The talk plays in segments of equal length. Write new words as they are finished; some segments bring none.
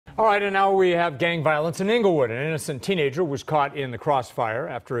All right, and now we have gang violence in Inglewood. An innocent teenager was caught in the crossfire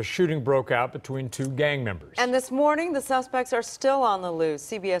after a shooting broke out between two gang members. And this morning, the suspects are still on the loose.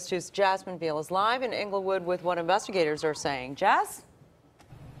 CBS 2's Jasmine Viel is live in Inglewood with what investigators are saying. Jess?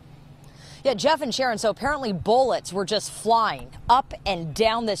 Yeah, Jeff and Sharon, so apparently bullets were just flying up and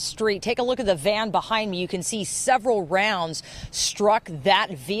down this street. Take a look at the van behind me. You can see several rounds struck that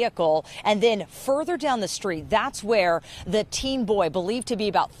vehicle. And then further down the street, that's where the teen boy, believed to be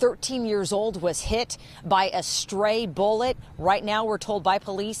about 13 years old, was hit by a stray bullet. Right now, we're told by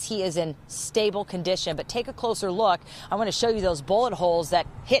police he is in stable condition. But take a closer look. I want to show you those bullet holes that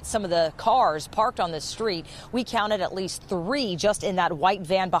hit some of the cars parked on this street. We counted at least 3 just in that white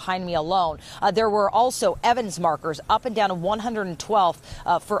van behind me alone. There were also evidence markers up and down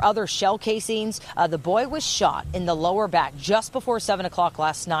 112th for other shell casings. The boy was shot in the lower back just before 7 o'clock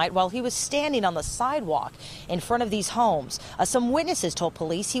last night while he was standing on the sidewalk in front of these homes. Some witnesses told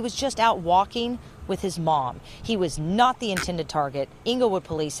police he was just out walking with his mom. He was not the intended target. Inglewood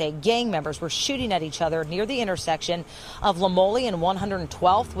police say gang members were shooting at each other near the intersection of Lamoli and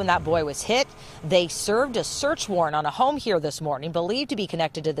 112th when that boy was hit. They served a search warrant on a home here this morning, believed to be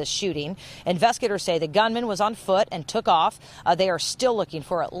connected to this shooting. Investigators say the gunman was on foot and took off. They are still looking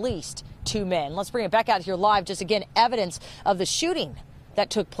for at least 2 men. Let's bring it back out here live. Just again, evidence of the shooting that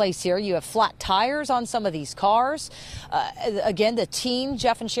took place here. You have flat tires on some of these cars. Again, the teen,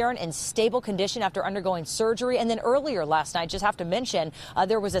 Jeff and Sharon, in stable condition after undergoing surgery. And then earlier last night, just have to mention,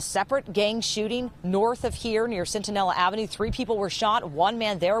 there was a separate gang shooting north of here near Centinela Avenue. 3 people were shot. 1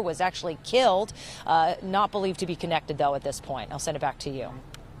 man there was actually killed. Not believed to be connected, though, at this point. I'll send it back to you.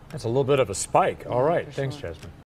 That's a little bit of a spike. All right. Thanks, Jasmine.